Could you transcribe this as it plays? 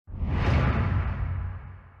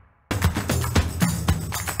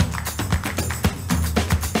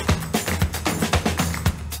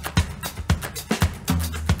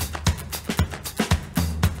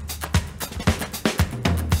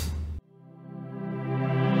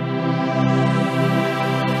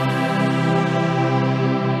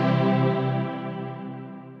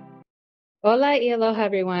Hola y aloha,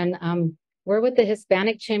 everyone. We're with the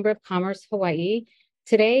Hispanic Chamber of Commerce, Hawaii.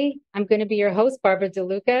 Today, I'm going to be your host, Barbara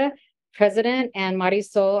DeLuca, president, and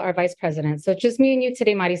Marysol, our vice president. So just me and you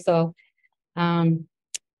today, Marysol.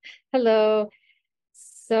 Hello.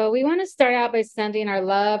 So we want to start out by sending our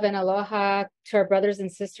love and aloha to our brothers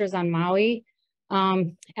and sisters on Maui.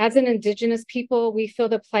 As an indigenous people, we feel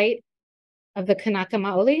the plight of the Kanaka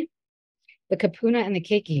Maoli, the Kapuna, and the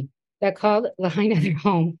Keiki that called Lahaina their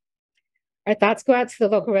home. Our thoughts go out to the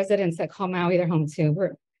local residents that call Maui their home too.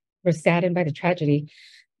 We're saddened by the tragedy.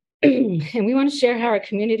 And we want to share how our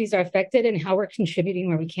communities are affected and how we're contributing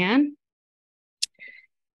where we can.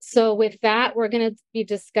 So with that, we're going to be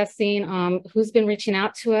discussing who's been reaching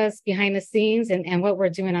out to us behind the scenes and what we're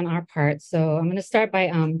doing on our part. So I'm going to start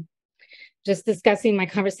by just discussing my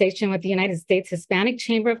conversation with the United States Hispanic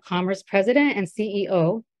Chamber of Commerce President and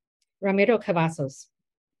CEO, Ramiro Cavazos.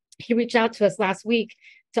 He reached out to us last week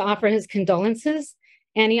to offer his condolences,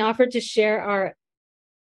 and he offered to share our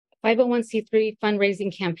 501c3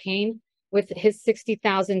 fundraising campaign with his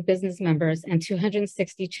 60,000 business members and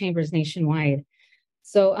 260 chambers nationwide.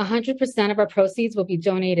 So 100% of our proceeds will be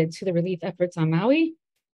donated to the relief efforts on Maui.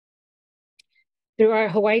 Through our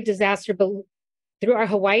Hawaii Disaster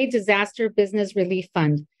Business Relief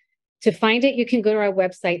Fund. To find it, you can go to our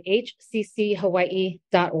website,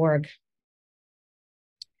 hcchawaii.org.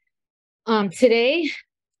 Today,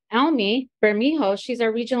 Almi Bermijo, she's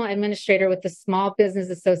our regional administrator with the Small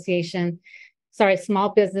Business Administration.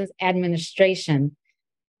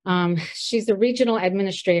 She's a regional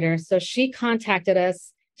administrator, so she contacted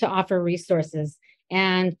us to offer resources.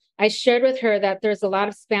 And I shared with her that there's a lot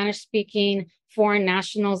of Spanish-speaking foreign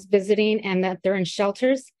nationals visiting and that they're in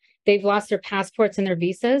shelters. They've lost their passports and their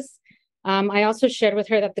visas. I also shared with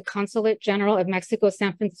her that the Consulate General of Mexico,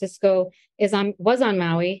 San Francisco was on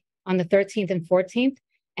Maui on the 13th and 14th,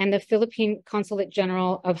 and the Philippine Consulate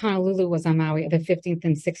General of Honolulu was on Maui the 15th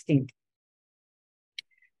and 16th.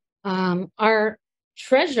 Our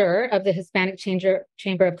treasurer of the Hispanic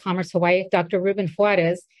Chamber of Commerce Hawaii, Dr. Ruben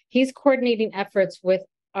Juarez, he's coordinating efforts with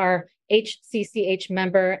our HCCH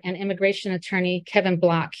member and immigration attorney, Kevin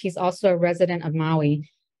Block. He's also a resident of Maui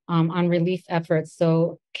on relief efforts.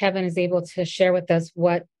 So Kevin is able to share with us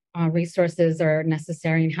what resources are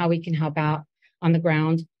necessary and how we can help out on the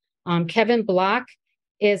ground. Kevin Block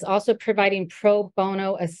is also providing pro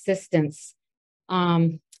bono assistance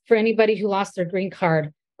for anybody who lost their green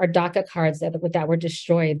card or DACA cards that were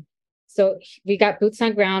destroyed. So we got boots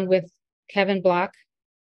on ground with Kevin Block,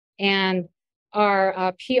 and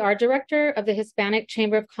our PR director of the Hispanic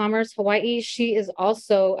Chamber of Commerce Hawaii. She is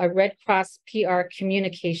also a Red Cross PR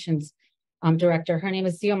communications director. Her name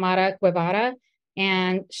is Xiomara Guevara,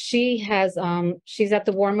 and she's at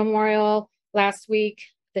the War Memorial last week,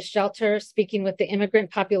 the shelter, speaking with the immigrant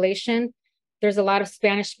population. There's a lot of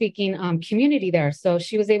Spanish-speaking community there, so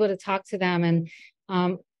she was able to talk to them. And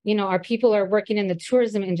our people are working in the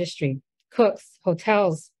tourism industry, cooks,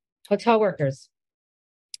 hotel workers.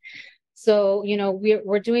 So,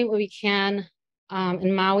 we're doing what we can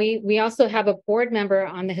in Maui. We also have a board member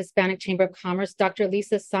on the Hispanic Chamber of Commerce, Dr.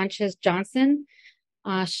 Lisa Sanchez Johnson.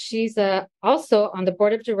 She's also on the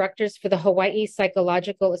board of directors for the Hawaii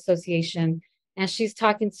Psychological Association, and she's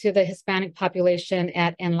talking to the Hispanic population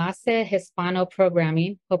at Enlace Hispano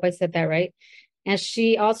Programming. Hope I said that right. And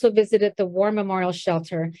she also visited the War Memorial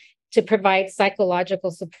Shelter to provide psychological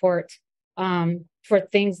support for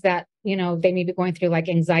things that, they may be going through, like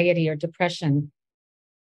anxiety or depression.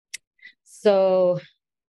 So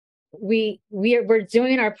we're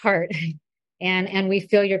doing our part, and we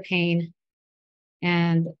feel your pain,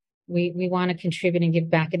 and we want to contribute and give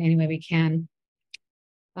back in any way we can.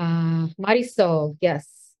 Marysol, yes.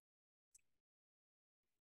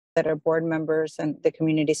 That are board members and the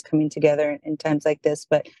communities coming together in times like this,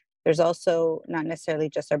 but there's also not necessarily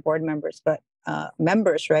just our board members, but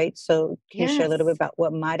members, right? So can you share a little bit about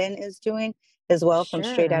what Maren is doing as well from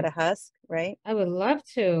Straight Outta Husk, right? I would love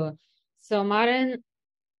to. So Maren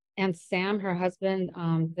and Sam, her husband,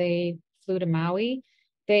 they flew to Maui.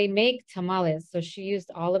 They make tamales. So she used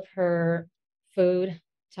all of her food,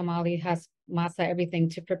 tamale, husk, masa, everything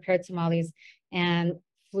to prepare tamales, and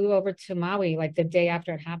flew over to Maui like the day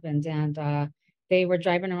after it happened. And they were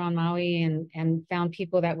driving around Maui and found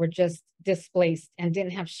people that were just displaced and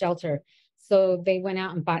didn't have shelter. So they went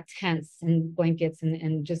out and bought tents and blankets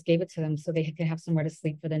and just gave it to them so they could have somewhere to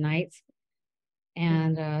sleep for the night.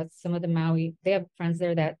 And some of the Maui, they have friends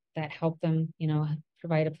there that help them,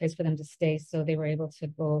 provide a place for them to stay. So they were able to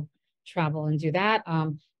go travel and do that.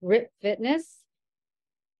 RIP Fitness,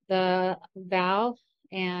 the Val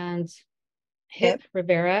and Hip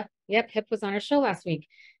Rivera. Yep, Hip was on our show last week.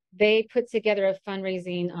 they put together a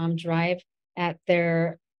fundraising drive at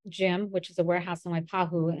their gym, which is a warehouse in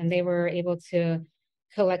Waipahu, and they were able to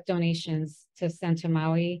collect donations to send to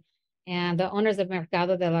Maui. And the owners of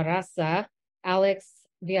Mercado de la Raza, Alex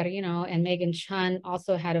Viarino and Megan Chun,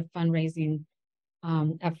 also had a fundraising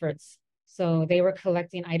efforts. So they were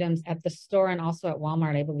collecting items at the store and also at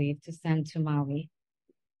Walmart, I believe, to send to Maui.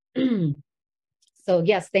 So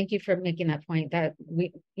yes, thank you for making that point that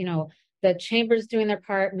we, the chamber's doing their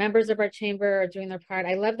part, members of our chamber are doing their part.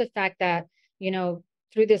 I love the fact that,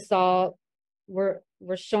 through this all, we're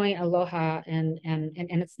showing aloha and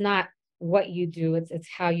it's not what you do, it's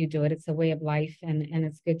how you do it. It's a way of life. And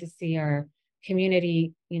it's good to see our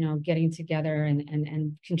community, getting together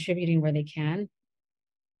and contributing where they can.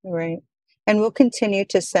 Right. And we'll continue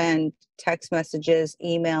to send text messages,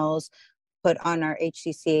 emails, put on our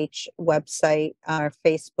HCCH website, our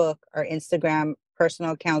Facebook, our Instagram,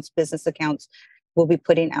 personal accounts, business accounts. We'll be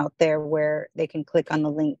putting out there where they can click on the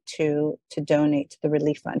link to donate to the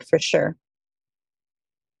relief fund for sure.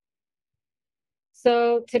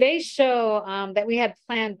 So today's show that we had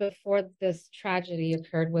planned before this tragedy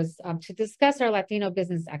occurred was to discuss our Latino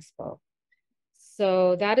Business Expo.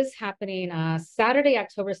 So that is happening Saturday,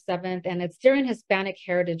 October 7th, and it's during Hispanic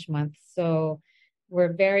Heritage Month. So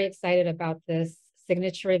we're very excited about this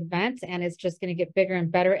signature event, and it's just going to get bigger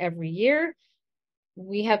and better every year.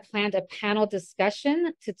 We have planned a panel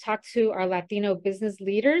discussion to talk to our Latino business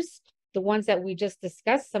leaders, the ones that we just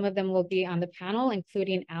discussed. Some of them will be on the panel,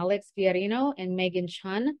 including Alex Viarino and Megan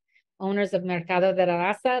Chun, owners of Mercado de la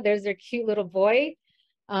Raza. There's their cute little boy.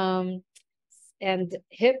 And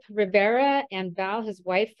Hip Rivera and Val, his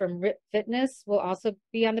wife from Rip Fitness, will also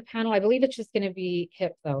be on the panel. I believe it's just going to be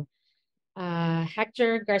Hip, though.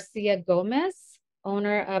 Hector Garcia Gomez,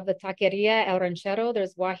 owner of the Taqueria El Ranchero.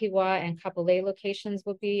 There's Wahiwa and Kapolei locations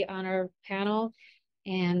will be on our panel.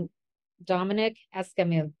 And Dominic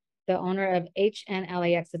Escamil, the owner of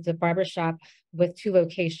HNLAX. It's a barbershop with 2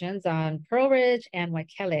 locations on Pearl Ridge and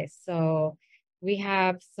Waikele. So we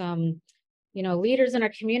have some leaders in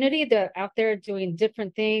our community that are out there doing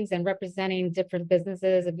different things and representing different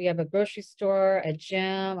businesses. We have a grocery store, a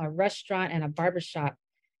gym, a restaurant, and a barbershop.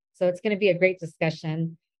 So it's going to be a great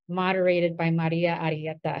discussion, moderated by Maria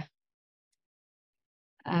Arieta.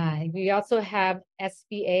 We also have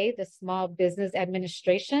SBA, the Small Business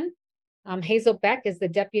Administration. Hazel Beck is the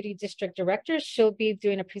Deputy District Director. She'll be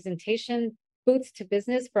doing a presentation, Boots to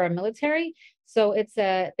Business for our military. So it's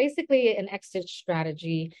basically an exit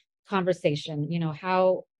strategy conversation,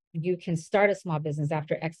 how you can start a small business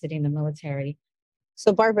after exiting the military.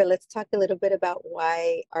 So Barbara, let's talk a little bit about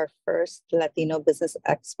why our first Latino Business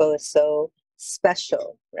Expo is so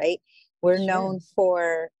special, right? We're known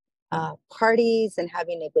for parties and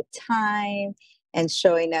having a good time and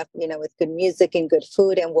showing up, with good music and good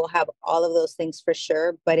food. And we'll have all of those things for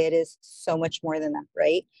sure, but it is so much more than that,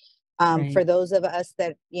 right? For those of us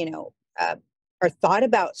that, are thought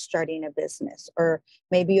about starting a business, or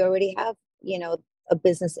maybe you already have, a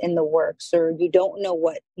business in the works, or you don't know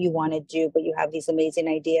what you want to do, but you have these amazing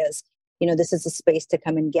ideas. This is a space to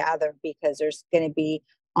come and gather, because there's going to be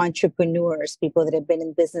entrepreneurs, people that have been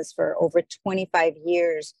in business for over 25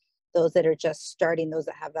 years, those that are just starting, those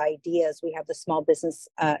that have ideas. We have the Small Business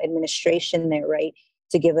Administration there, right,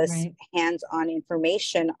 to give us hands-on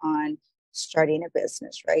information on starting a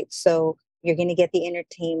business, right? So you're going to get the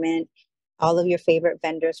entertainment. All of your favorite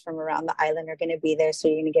vendors from around the island are going to be there. So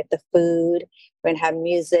you're going to get the food. We're going to have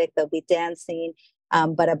music. There'll be dancing.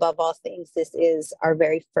 But above all things, this is our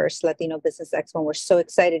very first Latino Business Expo. And we're so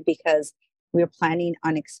excited because we're planning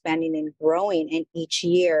on expanding and growing, and each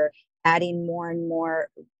year adding more and more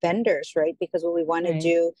vendors, right? Because what we want to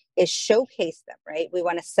do is showcase them, right? We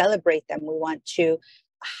want to celebrate them. We want to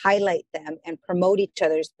highlight them and promote each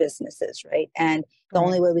other's businesses, right? And the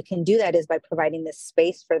only way we can do that is by providing this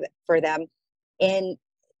space for them. And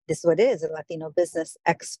this is what it is, a Latino Business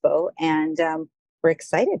Expo. And we're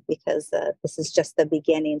excited because this is just the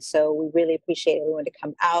beginning. So we really appreciate everyone to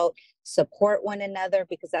come out, support one another,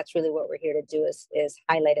 because that's really what we're here to do is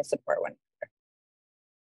highlight and support one another.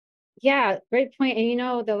 Yeah, great point.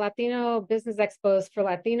 And the Latino Business Expo is for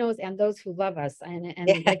Latinos and those who love us. And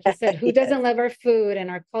like you said, who doesn't love our food and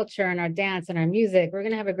our culture and our dance and our music? We're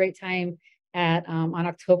going to have a great time on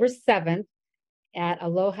October 7th at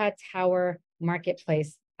Aloha Tower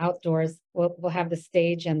Marketplace outdoors. We'll have the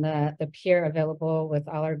stage and the pier available with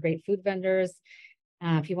all our great food vendors.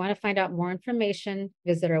 If you want to find out more information,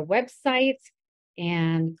 visit our website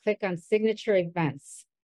and click on signature events.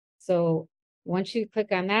 So once you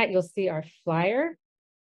click on that, you'll see our flyer.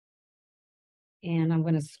 And I'm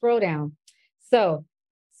going to scroll down. So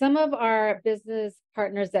Some of our business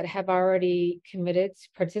partners that have already committed to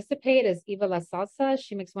participate is Eva La Salsa.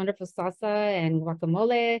 She makes wonderful salsa and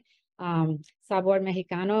guacamole. Sabor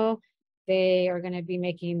Mexicano. They are going to be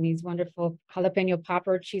making these wonderful jalapeno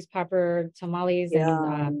popper, cheese popper tamales,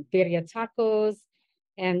 and birria tacos.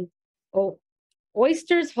 And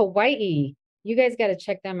Oysters Hawaii. You guys got to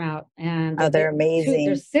check them out. And they're amazing.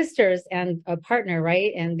 They're sisters and a partner,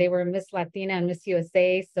 right? And they were Miss Latina and Miss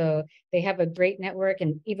USA. So they have a great network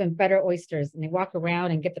and even better oysters. And they walk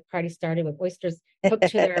around and get the party started with oysters hooked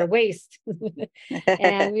to their waist.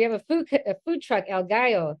 And we have a food truck, El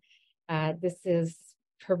Gallo. This is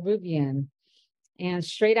Peruvian. And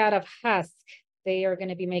straight out of Husk, they are going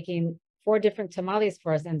to be making 4 different tamales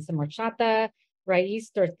for us and some horchata,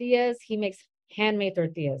 Ruiz tortillas. He makes handmade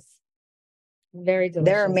tortillas. Very delicious.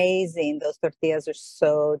 They're amazing. Those tortillas are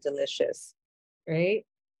so delicious. Right?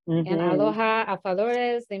 And Aloha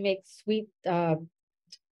Alfadores, they make sweet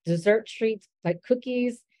dessert treats like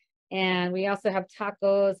cookies. And we also have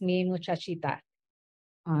tacos, mi muchachita.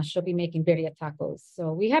 She'll be making birria tacos.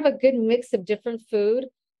 So we have a good mix of different food.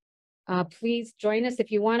 Please join us.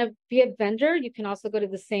 If you want to be a vendor, you can also go to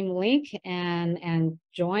the same link and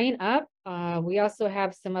join up. We also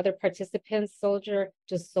have some other participants, Soldier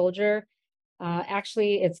to Soldier.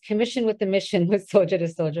 Actually, it's Commission with the Mission with Soldier to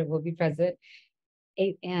Soldier will be present.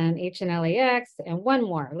 And HNLAX and one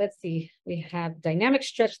more. Let's see. We have Dynamic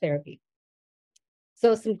Stretch Therapy.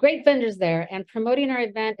 So some great vendors there. And promoting our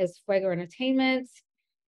event is Fuego Entertainment.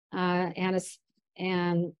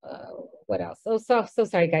 And what else? Oh, so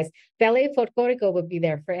sorry, guys. Ballet Folklorico will be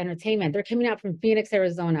there for entertainment. They're coming out from Phoenix,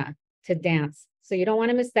 Arizona to dance. So you don't want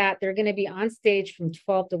to miss that. They're going to be on stage from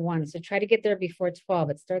 12 to 1. So try to get there before 12.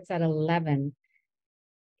 It starts at 11.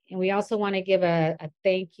 And we also want to give a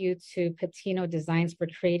thank you to Patino Designs for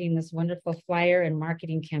creating this wonderful flyer and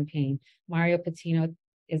marketing campaign. Mario Patino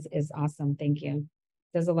is awesome. Thank you.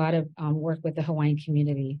 Does a lot of work with the Hawaiian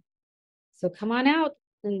community. So come on out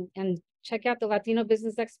and check out the Latino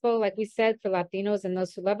Business Expo. Like we said, for Latinos and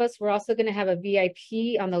those who love us, we're also going to have a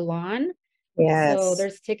VIP on the lawn. Yes. So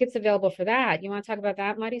there's tickets available for that. You want to talk about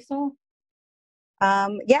that, Marysol?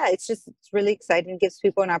 Yeah, it's really exciting. It gives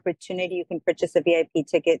people an opportunity. You can purchase a VIP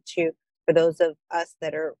ticket for those of us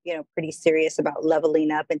that are, pretty serious about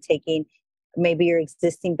leveling up and taking maybe your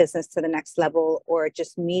existing business to the next level, or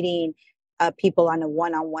just meeting people on a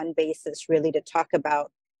one-on-one basis, really to talk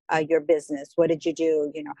about your business. What did you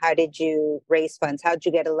do? How did you raise funds? How did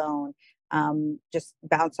you get a loan? Just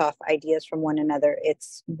bounce off ideas from one another.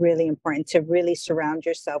 It's really important to really surround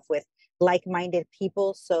yourself with like-minded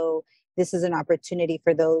people. So this is an opportunity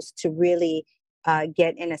for those to really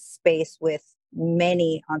get in a space with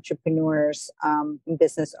many entrepreneurs,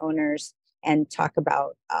 business owners, and talk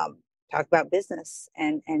about business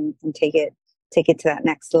and take it to that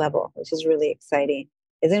next level, which is really exciting.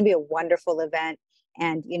 It's going to be a wonderful event.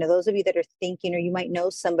 And, those of you that are thinking, or you might know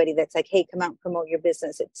somebody that's like, hey, come out and promote your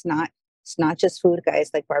business. It's not just food,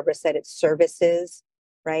 guys. Like Barbara said, it's services,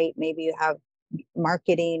 right? Maybe you have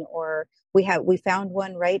marketing, or we found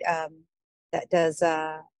one, right? That does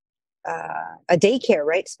a daycare,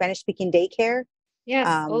 right? Spanish speaking daycare. Yes.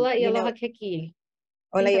 Hola y Aloha Kiki.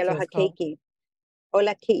 Hola y Aloha Kiki.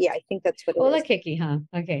 Hola Kiki. I think that's what it is. Hola Kiki, huh?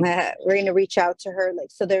 Okay. We're going to reach out to her.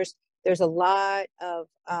 So there's a lot of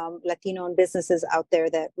Latino-owned businesses out there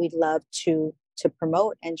that we'd love to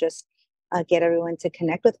promote and just get everyone to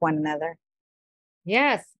connect with one another.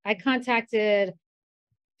 Yes, I contacted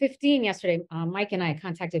 15 yesterday. Mike and I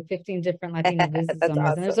contacted 15 different Latino business owners,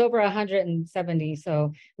 awesome. And there's over 170.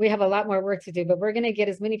 So we have a lot more work to do, but we're going to get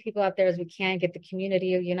as many people out there as we can, get the community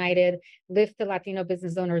united, lift the Latino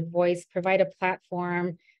business owner's voice, provide a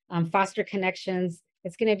platform, foster connections.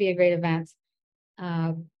 It's going to be a great event.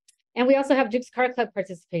 And we also have Duke's Car Club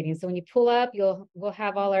participating. So when you pull up, we'll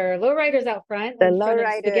have all our lowriders out front. The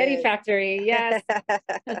lowriders. Spaghetti Factory, yes.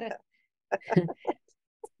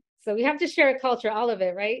 So we have to share a culture, all of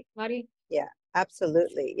it, right, Mari? Yeah,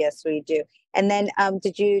 absolutely. Yes, we do. And then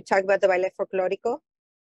did you talk about the Baile Folklorico?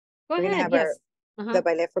 Go ahead, yes. The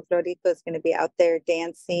Baile Folklorico is going to be out there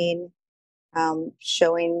dancing,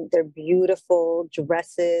 showing their beautiful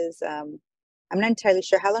dresses. I'm not entirely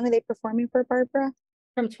sure. How long are they performing for, Barbara?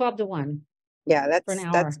 From 12 to 1. Yeah,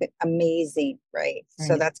 that's amazing, right?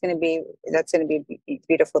 So that's going to be a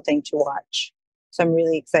beautiful thing to watch. So I'm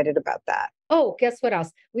really excited about that. Oh, guess what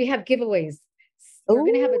else? We have giveaways. We're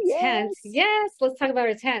going to have a tent. Yes, let's talk about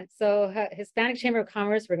our tent. So Hispanic Chamber of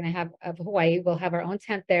Commerce, we're going to have of Hawaii. We'll have our own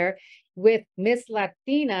tent there with Miss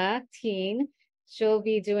Latina Teen. She'll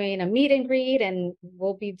be doing a meet and greet, and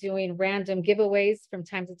we'll be doing random giveaways from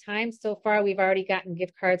time to time. So far, we've already gotten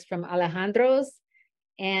gift cards from Alejandro's.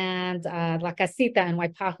 and La Casita in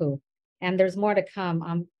Waipahu. And there's more to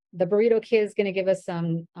come. The Burrito Kid is going to give us a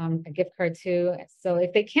gift card too. So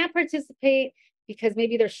if they can't participate because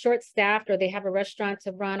maybe they're short-staffed or they have a restaurant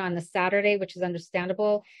to run on the Saturday, which is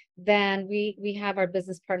understandable, then we have our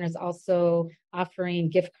business partners also offering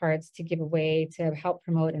gift cards to give away to help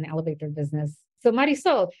promote and elevate their business. So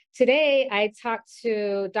Marysol, today I talked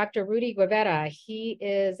to Dr. Rudy Guevara. He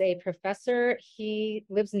is a professor. He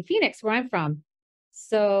lives in Phoenix, where I'm from.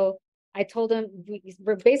 So I told him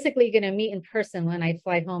we're basically going to meet in person when I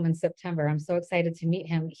fly home in September. I'm so excited to meet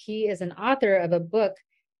him. He is an author of a book,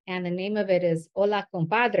 and the name of it is Hola,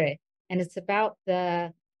 Compadre. And it's about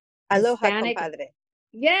the Aloha, Hispanic. compadre.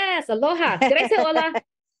 Yes, aloha. Did I say hola?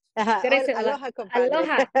 Did I say hola? Aloha, compadre.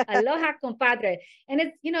 Aloha, aloha, compadre. And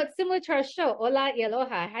it's, it's similar to our show, hola y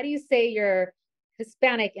aloha. How do you say you're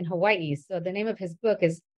Hispanic in Hawaii? So the name of his book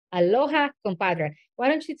is Aloha, compadre. Why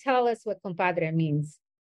don't you tell us what compadre means?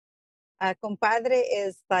 Compadre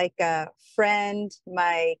is like a friend,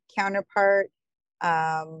 my counterpart,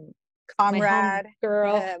 comrade,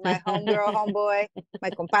 my homegirl, homeboy, my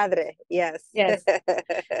compadre. Yes. Yes.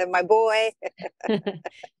 My boy.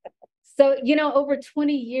 So, over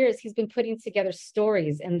 20 years, he's been putting together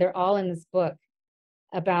stories, and they're all in this book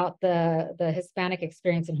about the Hispanic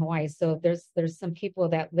experience in Hawaii. So there's some people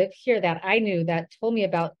that live here that I knew that told me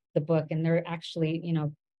about the book, and they're actually,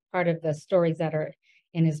 part of the stories that are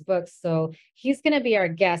in his book. So he's going to be our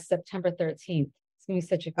guest September 13th. It's going to be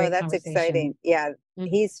such a great that's conversation. Exciting. Yeah,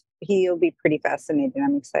 he'll be pretty fascinating.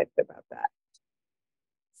 I'm excited about that.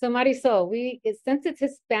 So Marysol, since it's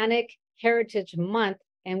Hispanic Heritage Month,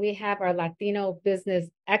 and we have our Latino Business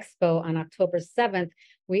Expo on October 7th,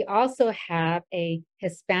 we also have a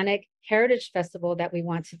Hispanic Heritage Festival that we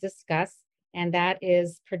want to discuss, and that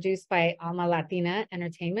is produced by Alma Latina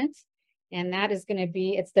Entertainment. And that is going to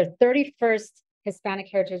be, it's their 31st Hispanic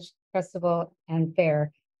Heritage Festival and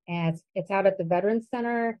Fair. And it's out at the Veterans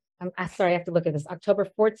Center. I'm sorry, I have to look at this, October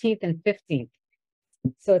 14th and 15th.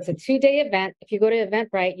 So it's a 2-day event. If you go to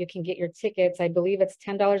Eventbrite, you can get your tickets. I believe it's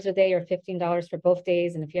 $10 a day or $15 for both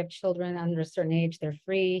days. And if you have children under a certain age, they're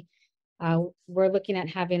free. We're looking at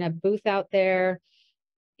having a booth out there.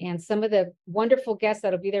 And some of the wonderful guests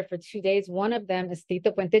that'll be there for 2 days, one of them is Tito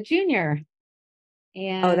Puente Jr.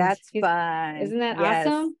 And that's fun. Isn't that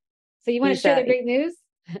awesome? So you want to share the great news?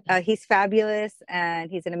 He's fabulous, and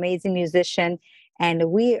he's an amazing musician. And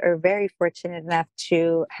we are very fortunate enough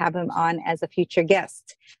to have him on as a future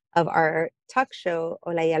guest of our talk show,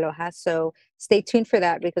 Hola y Aloha. So stay tuned for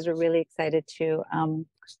that, because we're really excited to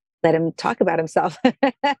let him talk about himself with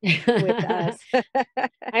us. I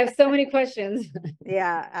have so many questions.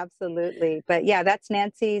 Yeah, absolutely. But yeah, that's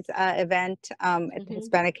Nancy's event at the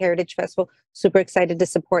Hispanic Heritage Festival. Super excited to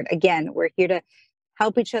support. Again, we're here to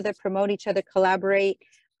help each other, promote each other, collaborate.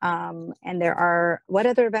 And what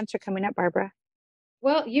other events are coming up, Barbara?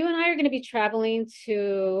 Well, you and I are going to be traveling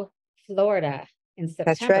to Florida in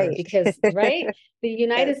September. That's right. Because, the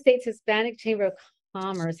United States Hispanic Chamber of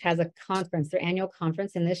Commerce has a conference, their annual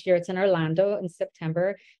conference, and this year it's in Orlando in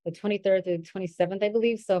September, the 23rd through the 27th, I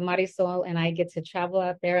believe. So Marysol and I get to travel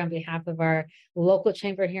out there on behalf of our local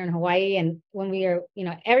chamber here in Hawaii. And when we are,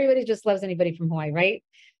 everybody just loves anybody from Hawaii, right?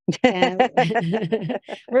 And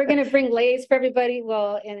we're going to bring leis for everybody.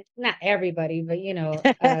 Well, and not everybody, but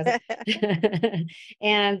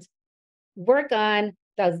and work on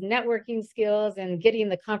those networking skills and getting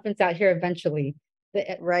the conference out here eventually.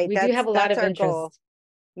 Right. We do have a lot of interest. Goal.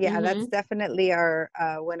 Yeah, that's definitely our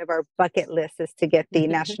one of our bucket lists, is to get the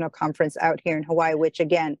national conference out here in Hawaii, which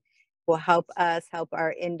again will help us, help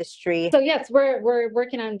our industry. So yes, we're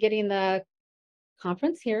working on getting the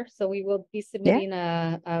conference here. So we will be submitting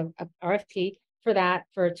a RFP for that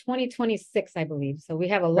for 2026, I believe. So we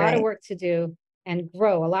have a lot of work to do and a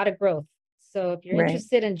lot of growth. So if you're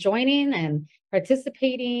interested in joining and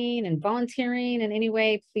participating and volunteering in any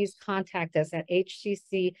way, please contact us at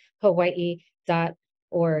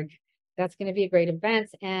hcchawaii.org. That's going to be a great event.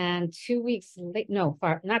 And 2 weeks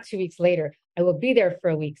not 2 weeks later, I will be there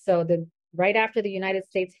for a week. So right after the United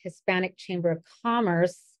States Hispanic Chamber of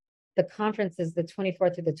Commerce, the conference is the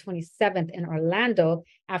 24th through the 27th in Orlando.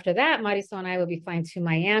 After that, Marysol and I will be flying to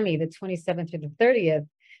Miami the 27th through the 30th.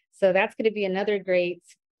 So that's going to be another great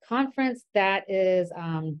conference that is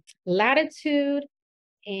latitude,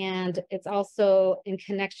 and it's also in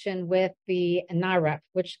connection with the NAREP,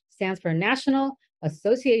 which stands for National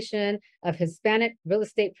Association of Hispanic Real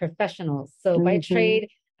Estate Professionals. So by trade,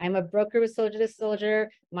 I'm a broker with Soldier to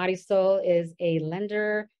Soldier. Marysol is a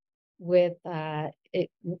lender with who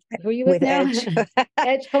are you with now? Edge.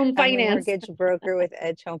 Edge Home I'm a Finance. mortgage broker with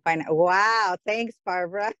Edge Home Finance. Wow, thanks,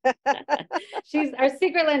 Barbara. She's our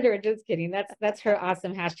secret lender. Just kidding. That's her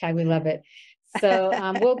awesome hashtag. We love it. So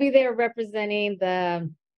we'll be there representing the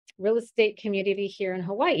real estate community here in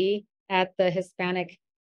Hawaii at the Hispanic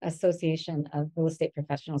Association of Real Estate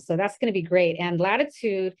Professionals. So that's going to be great. And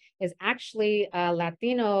Latitude is actually a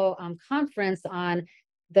Latino conference on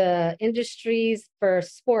the industries for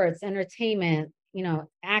sports, entertainment,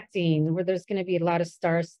 acting, where there's going to be a lot of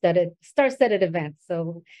star-studded events.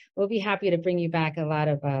 So we'll be happy to bring you back a lot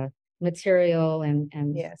of material and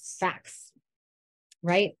Yes, facts,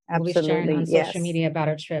 right? absolutely. We'll be sharing on social media about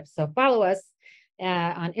our trip. So follow us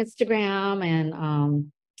on Instagram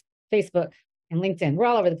and Facebook and LinkedIn. We're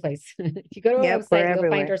all over the place. If you go to our website, you'll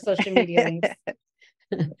find our social media links.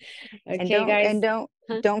 Okay, guys. And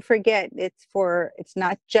don't forget, it's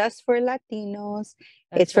not just for Latinos.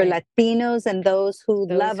 That's it's for right. Latinos and those who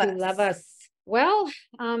love us. Well,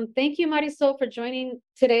 thank you, Marysol, for joining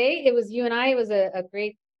today. It was you and I. It was a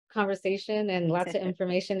great conversation and lots of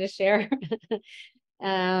information to share.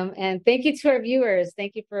 And thank you to our viewers.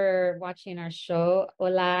 Thank you for watching our show,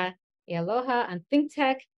 Hola y Aloha on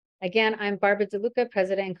ThinkTech. Again, I'm Barbara DeLuca,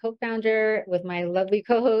 president and co-founder, with my lovely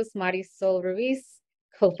co-host, Marysol Ruiz,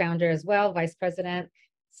 co-founder as well, vice president.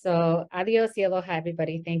 So adios y aloha,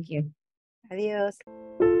 everybody. Thank you. Adios.